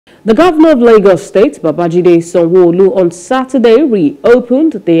The governor of Lagos State, Babajide Sanwo-Olu, on Saturday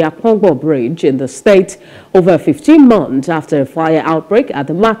reopened the Apongbon Bridge in the state over 15 months after a fire outbreak at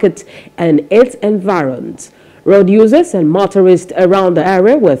the market and its environs. Road users and motorists around the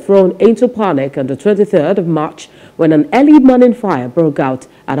area were thrown into panic on the 23rd of March when an early morning fire broke out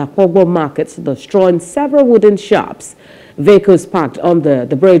at Apongbon Market, destroying several wooden shops. Vehicles parked on the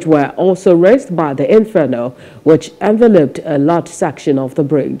bridge were also razed by the inferno, which enveloped a large section of the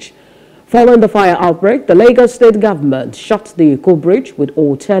bridge. Following the fire outbreak, the Lagos state government shut the bridge with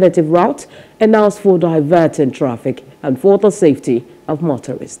alternative routes announced for diverting traffic and for the safety of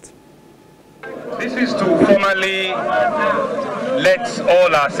motorists. This is to formally let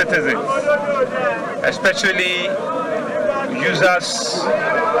all our citizens, especially users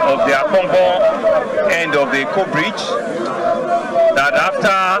of the Apongbon end of the bridge, that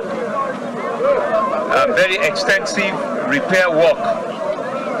after a very extensive repair work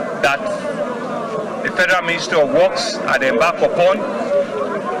that the Federal Ministry of Works had embarked upon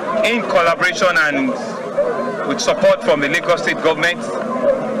in collaboration and with support from the Lagos State government,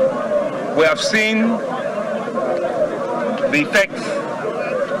 we have seen the effect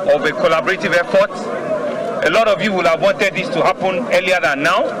of a collaborative effort. A lot of you will have wanted this to happen earlier than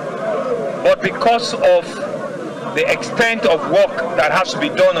now, but because of the extent of work that has to be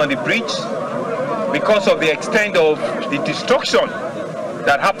done on the bridge, because of the extent of the destruction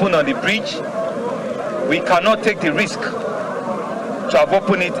that happened on the bridge, we cannot take the risk to have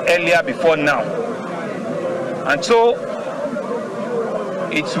opened it earlier before now. And so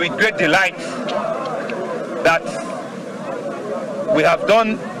it's with great delight that we have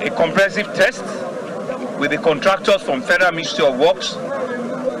done a comprehensive test with the contractors from Federal Ministry of Works,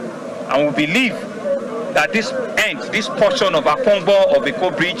 and we believe that this portion of Apongbon of the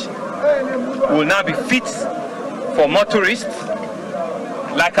bridge will now be fit for motorists.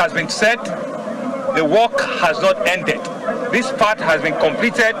 Like has been said, the work has not ended. This part has been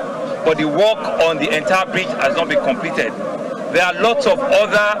completed, but the work on the entire bridge has not been completed. There are lots of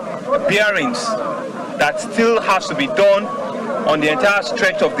other bearings that still has to be done on the entire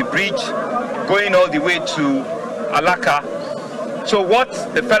stretch of the bridge, going all the way to Alaka. So what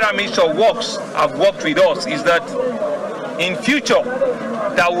the Federal Ministry of Works have worked with us is that in future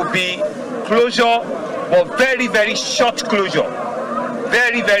there will be closure, but very, very short closure.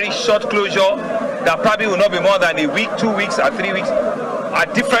 Very, very short closure that probably will not be more than a week, 2 weeks, or 3 weeks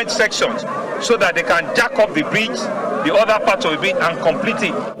at different sections, so that they can jack up the bridge, the other parts of the bridge, and complete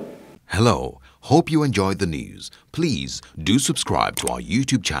it. Hello, hope you enjoyed the news. Please do subscribe to our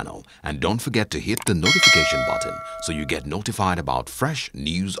YouTube channel and don't forget to hit the notification button so you get notified about fresh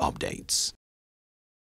news updates.